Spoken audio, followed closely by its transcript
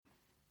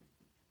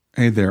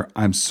Hey there,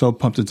 I'm so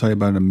pumped to tell you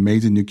about an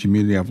amazing new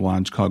community I've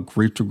launched called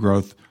Grief to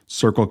Growth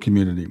Circle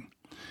Community.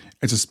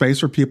 It's a space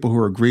for people who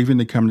are grieving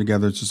to come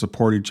together to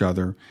support each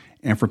other,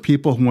 and for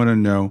people who want to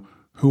know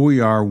who we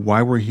are,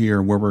 why we're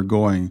here, where we're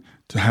going,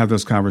 to have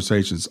those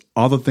conversations,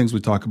 all the things we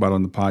talk about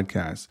on the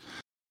podcast.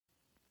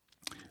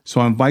 So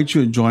I invite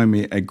you to join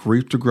me at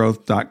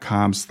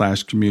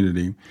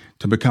grieftogrowth.com/community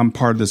to become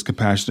part of this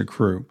compassionate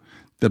crew.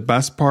 The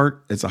best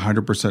part, it's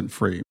 100%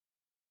 free.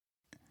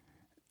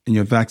 And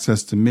you have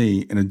access to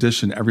me in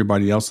addition to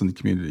everybody else in the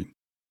community.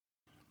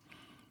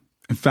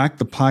 In fact,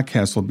 the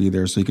podcast will be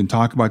there so you can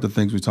talk about the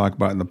things we talk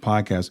about in the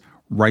podcast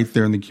right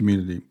there in the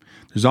community.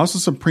 There's also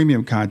some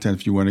premium content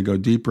if you want to go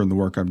deeper in the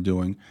work I'm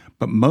doing,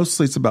 but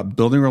mostly it's about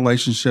building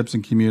relationships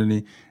and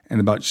community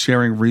and about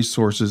sharing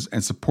resources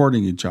and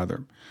supporting each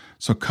other.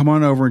 So come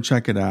on over and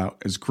check it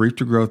out. It's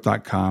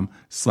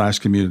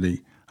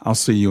grieftogrowth.com/community. I'll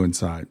see you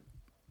inside.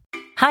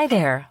 Hi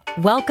there.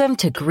 Welcome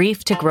to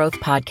Grief to Growth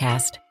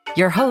podcast.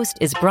 Your host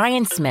is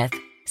Brian Smith,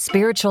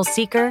 spiritual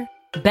seeker,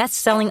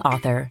 best-selling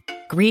author,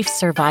 grief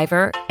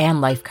survivor, and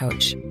life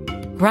coach.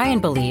 Brian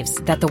believes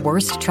that the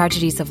worst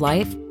tragedies of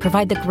life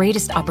provide the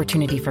greatest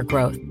opportunity for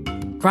growth.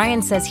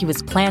 Brian says he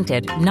was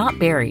planted, not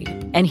buried,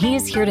 and he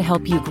is here to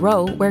help you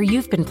grow where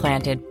you've been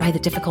planted by the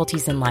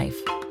difficulties in life.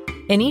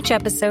 In each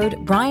episode,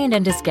 Brian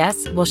and his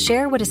guests will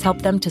share what has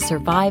helped them to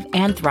survive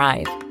and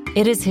thrive.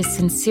 It is his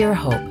sincere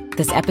hope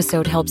this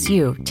episode helps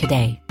you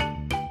today.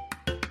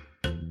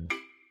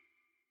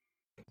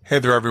 Hey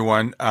there,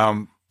 everyone.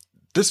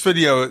 This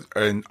video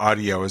and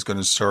audio is going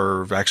to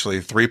serve actually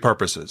three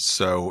purposes.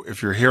 So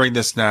if you're hearing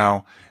this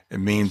now, it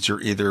means you're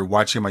either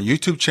watching my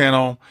YouTube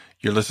channel,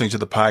 you're listening to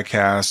the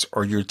podcast,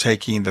 or you're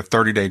taking the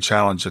 30-day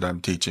challenge that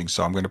I'm teaching.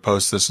 So I'm going to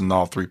post this in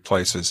all three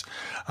places.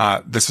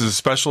 This is a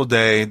special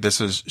day. This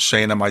is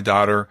Shayna, my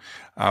daughter,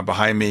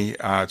 behind me.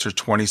 It's her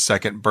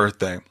 22nd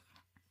birthday.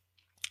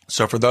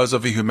 So for those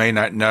of you who may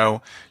not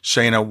know,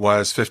 Shayna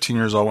was 15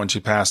 years old when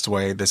she passed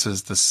away. This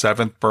is the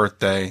 7th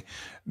birthday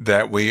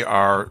that we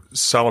are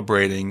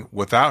celebrating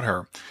without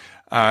her.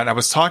 And I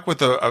was talking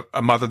with a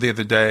mother the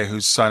other day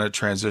whose son had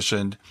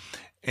transitioned,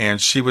 and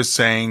she was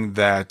saying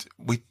that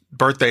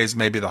birthdays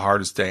may be the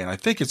hardest day. And I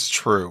think it's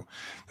true.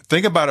 The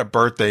thing about a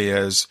birthday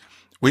is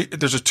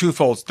there's a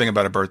twofold thing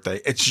about a birthday.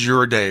 It's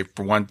your day,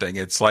 for one thing.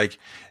 It's like,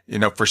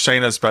 for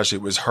Shayna especially,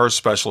 it was her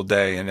special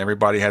day, and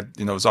everybody had,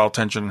 it was all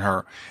attention on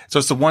her. So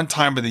it's the one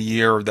time of the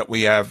year that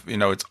we have,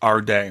 it's our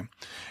day.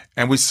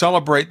 And we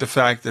celebrate the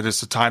fact that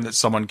it's the time that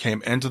someone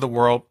came into the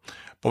world,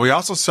 but we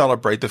also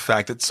celebrate the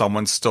fact that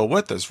someone's still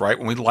with us, right?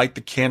 When we light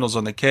the candles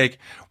on the cake,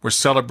 we're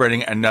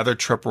celebrating another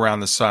trip around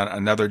the sun,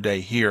 another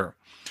day here.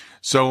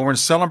 So when we're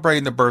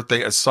celebrating the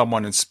birthday of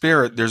someone in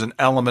spirit, there's an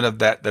element of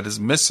that is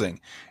missing,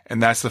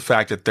 and that's the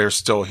fact that they're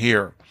still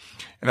here.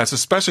 And that's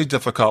especially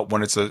difficult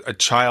when it's a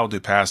child who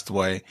passed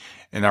away,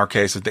 in our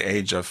case at the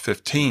age of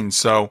 15.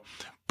 So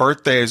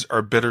birthdays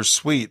are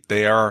bittersweet.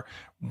 They are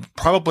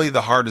probably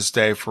the hardest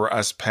day for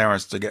us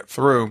parents to get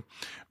through,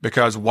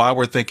 because while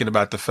we're thinking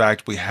about the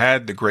fact we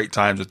had the great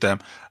times with them,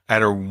 I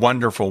had a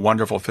wonderful,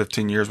 wonderful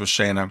 15 years with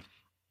Shayna.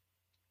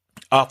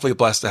 Awfully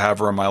blessed to have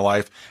her in my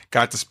life.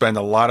 Got to spend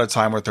a lot of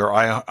time with her.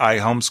 We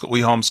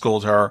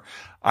homeschooled her.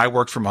 I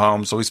worked from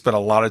home, so we spent a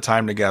lot of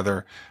time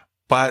together.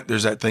 But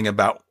there's that thing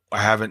about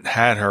I haven't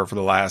had her for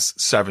the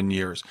last 7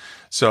 years.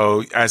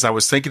 So as I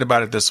was thinking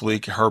about it this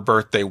week, her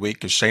birthday week,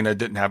 because Shayna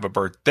didn't have a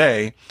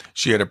birthday,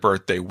 she had a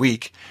birthday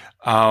week.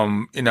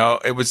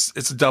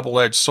 It's a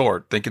double-edged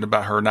sword, thinking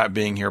about her not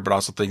being here, but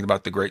also thinking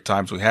about the great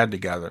times we had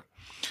together.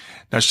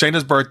 Now,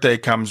 Shayna's birthday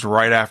comes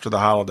right after the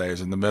holidays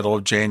in the middle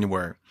of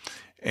January.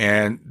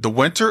 And the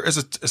winter is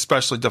an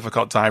especially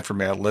difficult time for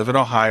me. I live in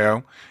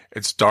Ohio.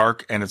 It's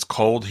dark and it's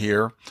cold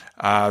here.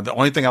 The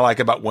only thing I like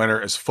about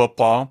winter is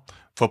football.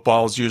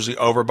 Football is usually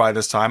over by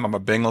this time. I'm a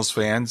Bengals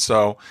fan,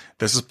 so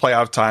this is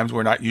playoff times.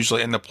 We're not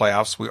usually in the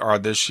playoffs. We are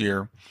this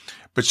year.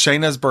 But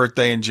Shayna's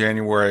birthday in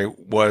January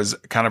was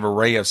kind of a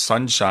ray of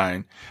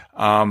sunshine,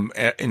 and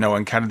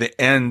kind of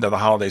the end of the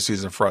holiday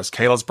season for us.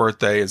 Kayla's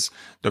birthday is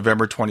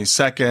November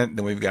 22nd.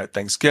 Then we've got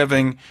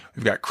Thanksgiving,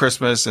 we've got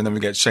Christmas, and then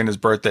we've got Shayna's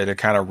birthday to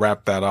kind of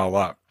wrap that all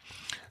up.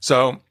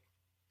 So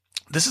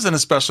this is an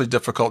especially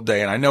difficult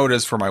day, and I know it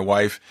is for my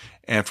wife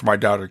and for my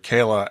daughter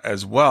Kayla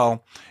as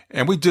well.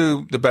 And we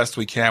do the best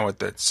we can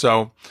with it.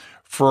 So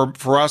for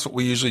us, what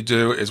we usually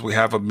do is we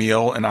have a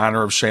meal in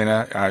honor of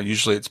Shayna.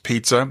 Usually it's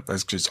pizza.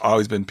 That's just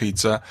always been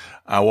pizza.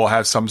 We'll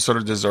have some sort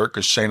of dessert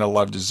because Shayna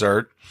loved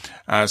dessert.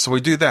 So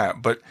we do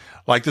that. But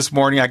like this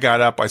morning, I got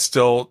up. I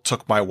still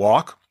took my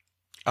walk.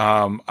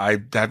 I'm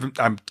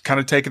kind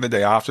of taking the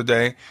day off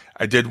today.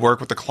 I did work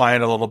with the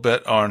client a little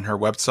bit on her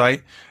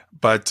website,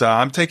 but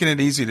I'm taking it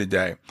easy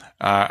today.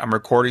 I'm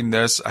recording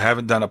this. I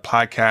haven't done a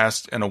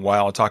podcast in a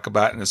while. I'll talk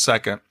about it in a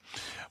second.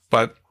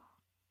 But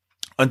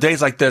on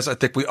days like this, I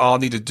think we all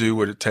need to do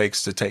what it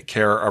takes to take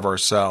care of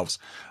ourselves.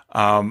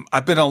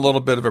 I've been on a little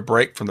bit of a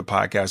break from the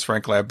podcast.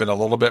 Frankly, I've been a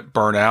little bit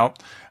burnt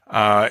out.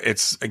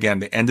 It's, again,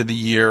 the end of the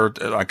year,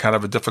 kind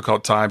of a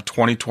difficult time.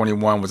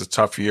 2021 was a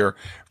tough year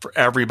for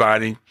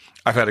everybody.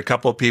 I've had a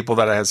couple of people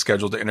that I had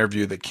scheduled to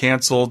interview that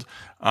canceled.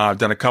 I've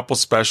done a couple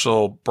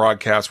special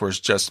broadcasts where it's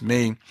just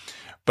me.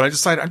 But I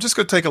decided I'm just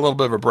going to take a little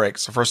bit of a break.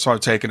 It's the first time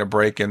I've taken a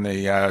break in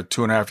the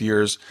 2.5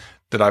 years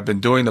that I've been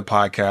doing the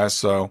podcast.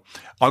 So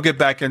I'll get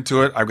back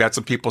into it. I've got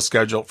some people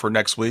scheduled for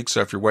next week. So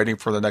if you're waiting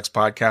for the next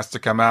podcast to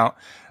come out,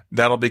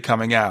 that'll be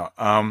coming out.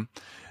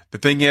 The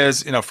thing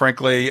is,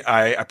 frankly,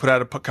 I put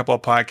out a couple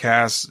of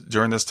podcasts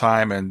during this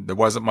time and there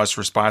wasn't much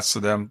response to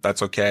them.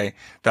 That's okay.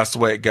 That's the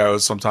way it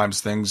goes.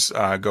 Sometimes things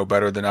go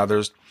better than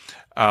others.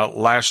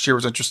 Last year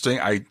was interesting.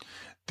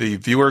 The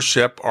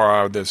viewership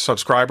or the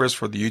subscribers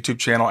for the YouTube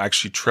channel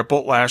actually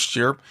tripled last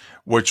year,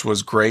 which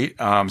was great.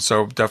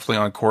 So definitely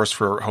on course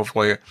for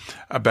hopefully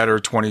a better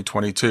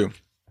 2022.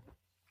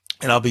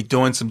 And I'll be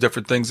doing some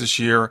different things this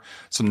year,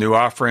 some new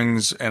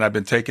offerings, and I've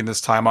been taking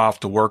this time off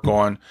to work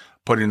on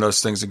putting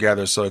those things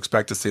together. So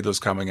expect to see those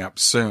coming up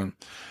soon.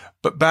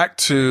 But back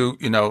to,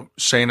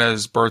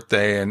 Shayna's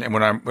birthday and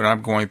when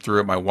I'm going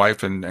through it, my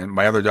wife and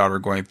my other daughter are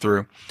going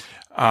through.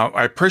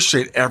 I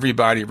appreciate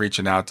everybody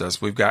reaching out to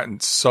us. We've gotten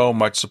so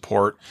much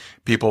support,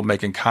 people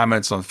making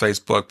comments on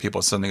Facebook,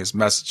 people sending us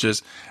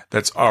messages.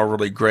 That's all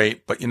really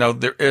great. But,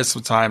 there is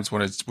some times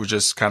when we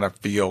just kind of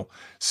feel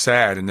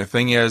sad. And the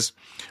thing is,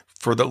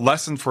 for the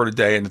lesson for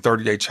today and the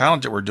 30-day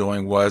challenge that we're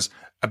doing was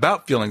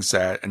about feeling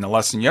sad. And the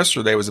lesson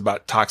yesterday was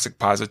about toxic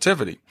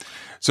positivity.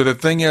 So the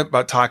thing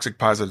about toxic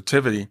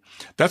positivity,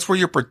 that's where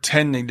you're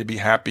pretending to be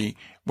happy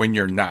when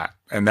you're not.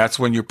 And that's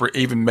when you're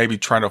even maybe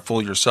trying to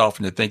fool yourself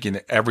into thinking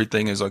that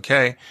everything is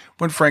okay,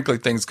 when frankly,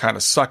 things kind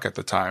of suck at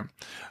the time.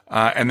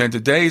 And then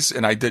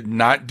and I did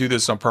not do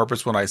this on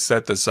purpose when I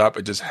set this up.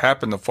 It just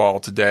happened to fall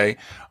today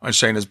on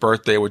Shayna's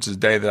birthday, which is a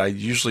day that I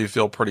usually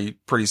feel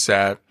pretty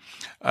sad.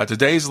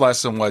 Today's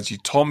lesson was, you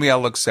told me I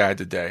look sad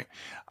today.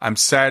 I'm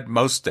sad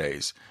most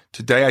days.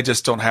 Today, I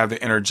just don't have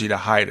the energy to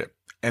hide it.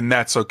 And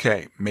that's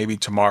okay. Maybe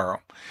tomorrow.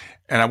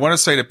 And I want to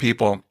say to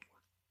people,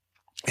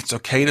 it's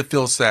okay to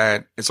feel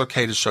sad. It's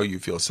okay to show you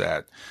feel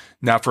sad.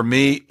 Now, for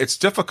me, it's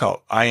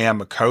difficult. I am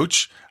a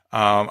coach.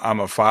 I'm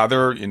a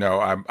father.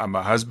 I'm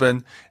a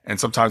husband. And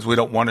sometimes we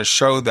don't want to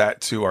show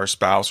that to our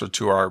spouse or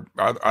to our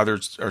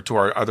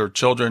other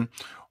children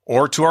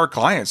or to our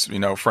clients.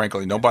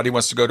 Frankly, nobody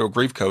wants to go to a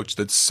grief coach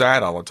that's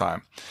sad all the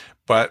time.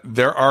 But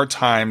there are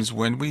times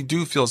when we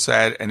do feel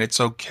sad and it's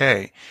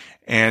okay.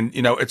 And,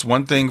 it's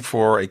one thing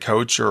for a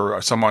coach or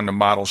someone to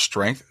model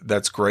strength.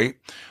 That's great.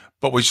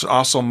 But we should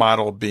also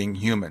model being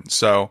human.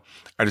 So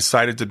I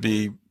decided to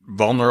be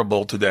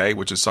vulnerable today,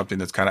 which is something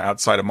that's kind of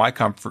outside of my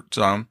comfort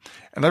zone,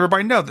 and let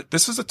everybody know that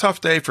this is a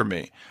tough day for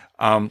me.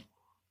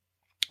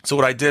 So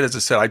what I did, as I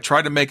said, I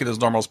tried to make it as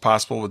normal as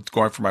possible with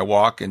going for my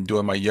walk and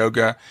doing my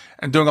yoga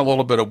and doing a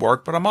little bit of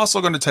work, but I'm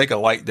also going to take a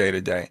light day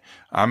today.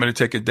 I'm going to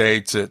take a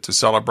day to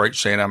celebrate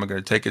Shayna. I'm going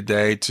to take a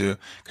day to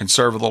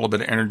conserve a little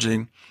bit of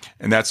energy,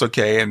 and that's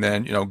okay. And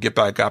then, get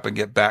back up and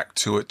get back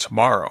to it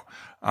tomorrow.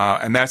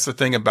 And that's the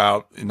thing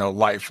about,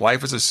 life.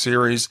 Life is a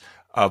series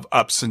of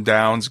ups and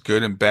downs,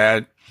 good and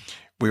bad.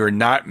 We are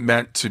not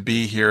meant to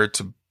be here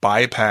to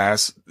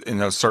bypass,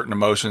 certain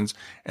emotions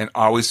and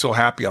always feel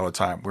happy all the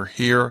time. We're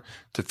here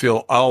to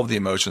feel all of the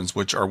emotions,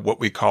 which are what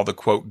we call the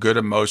quote good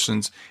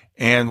emotions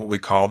and what we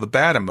call the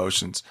bad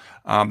emotions.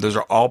 Those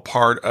are all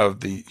part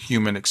of the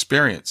human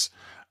experience.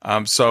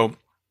 So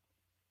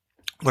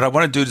what I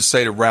want to do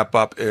to wrap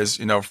up is,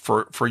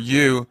 for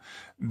you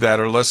that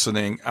are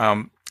listening,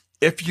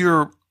 if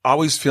you're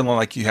always feeling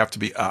like you have to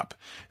be up,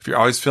 if you're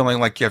always feeling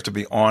like you have to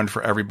be on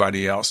for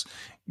everybody else,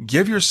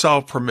 give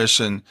yourself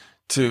permission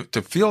to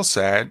feel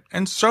sad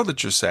and show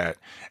that you're sad.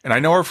 And I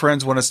know our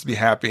friends want us to be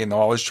happy and they'll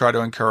always try to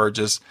encourage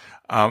us.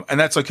 And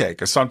that's okay,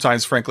 because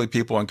sometimes, frankly,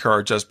 people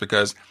encourage us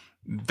because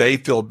they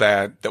feel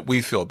bad that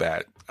we feel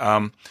bad.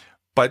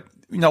 But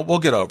we'll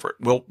get over it.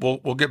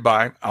 We'll get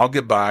by. I'll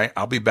get by.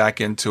 I'll be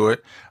back into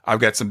it. I've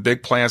got some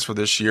big plans for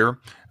this year.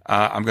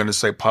 I'm going to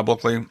say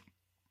publicly,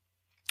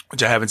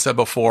 which I haven't said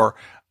before.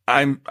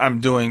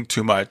 I'm doing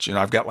too much.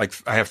 I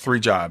have 3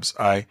 jobs.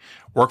 I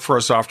work for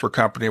a software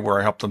company where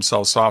I help them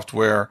sell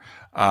software.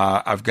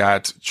 I've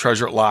got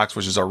Treasure It Locks,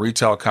 which is our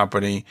retail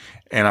company,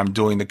 and I'm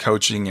doing the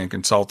coaching and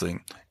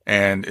consulting.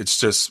 And it's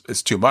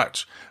too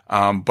much.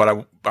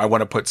 But I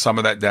want to put some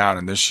of that down.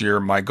 And this year,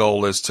 my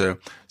goal is to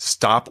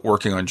stop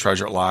working on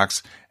Treasure It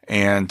Locks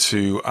and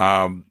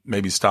to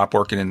maybe stop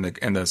working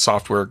in the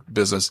software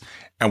business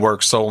and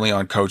work solely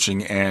on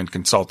coaching and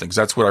consulting. 'Cause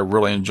that's what I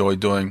really enjoy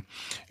doing.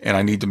 And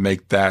I need to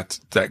make that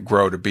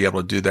grow to be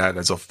able to do that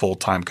as a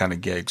full-time kind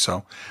of gig.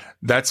 So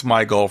that's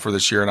my goal for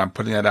this year. And I'm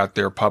putting that out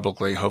there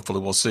publicly. Hopefully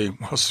we'll see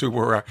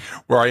where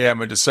I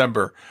am in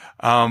December.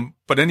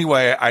 But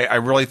anyway, I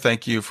really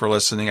thank you for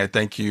listening. I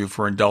thank you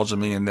for indulging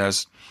me in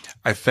this.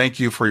 I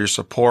thank you for your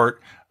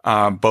support.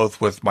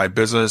 both with my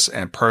business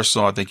and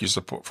personal. I thank you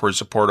for your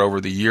support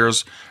over the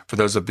years. For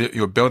those of you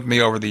who have been with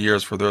me over the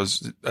years, for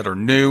those that are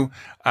new,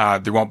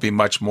 there won't be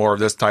much more of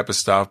this type of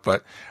stuff,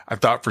 but I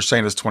thought for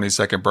Shayna's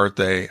 22nd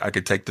birthday, I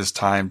could take this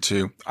time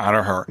to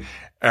honor her.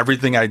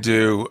 Everything I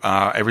do,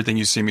 everything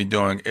you see me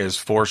doing is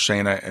for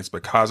Shayna. It's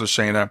because of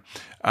Shayna.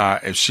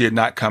 If she had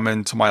not come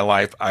into my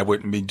life, I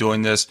wouldn't be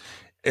doing this.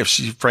 If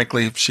she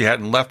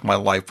hadn't left my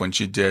life when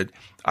she did,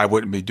 I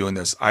wouldn't be doing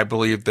this. I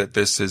believe that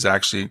this is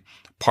actually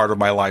part of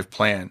my life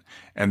plan,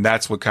 and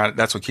that's what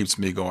keeps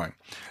me going.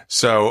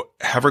 So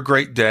have a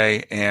great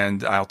day,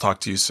 and I'll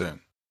talk to you soon.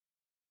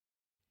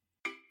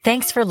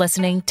 Thanks for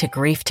listening to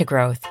Grief to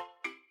Growth.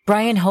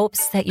 Brian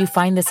hopes that you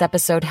find this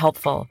episode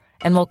helpful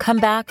and will come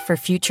back for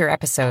future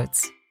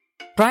episodes.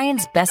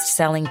 Brian's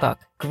best-selling book,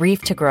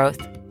 Grief to Growth,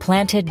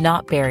 Planted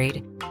Not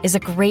Buried, is a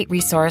great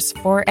resource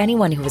for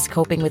anyone who is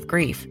coping with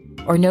grief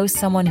or knows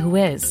someone who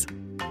is.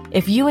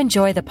 If you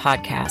enjoy the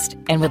podcast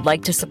and would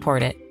like to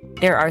support it,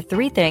 there are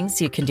 3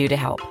 things you can do to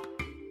help.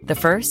 The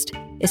first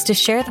is to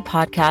share the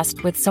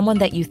podcast with someone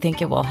that you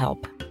think it will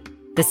help.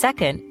 The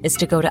second is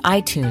to go to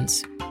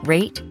iTunes,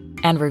 rate,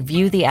 and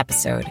review the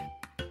episode.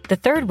 The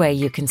third way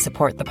you can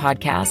support the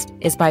podcast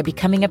is by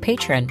becoming a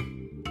patron.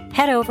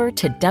 Head over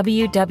to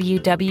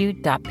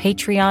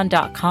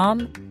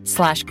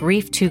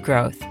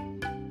www.patreon.com/grief2growth.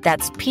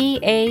 That's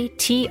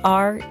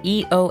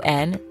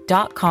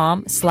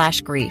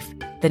patreon.com/grief,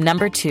 the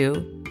number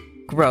 2,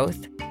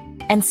 growth,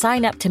 and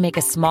sign up to make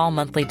a small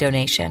monthly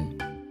donation.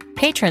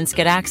 Patrons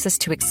get access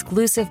to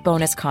exclusive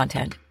bonus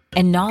content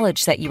and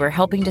knowledge that you are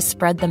helping to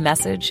spread the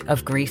message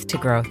of grief to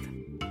growth.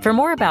 For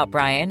more about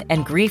Brian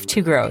and Grief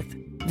to Growth,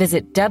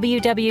 visit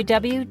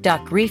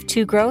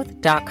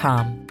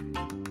www.grief2growth.com.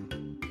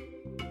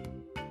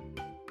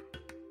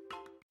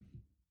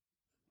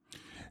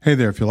 Hey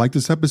there, if you liked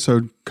this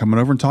episode, come on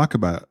over and talk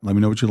about it. Let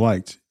me know what you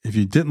liked. If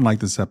you didn't like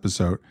this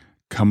episode,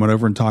 come on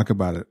over and talk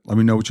about it. Let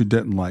me know what you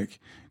didn't like.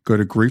 Go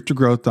to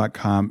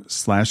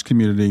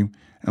grieftogrowth.com/community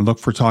and look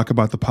for Talk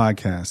About the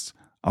Podcast.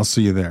 I'll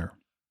see you there.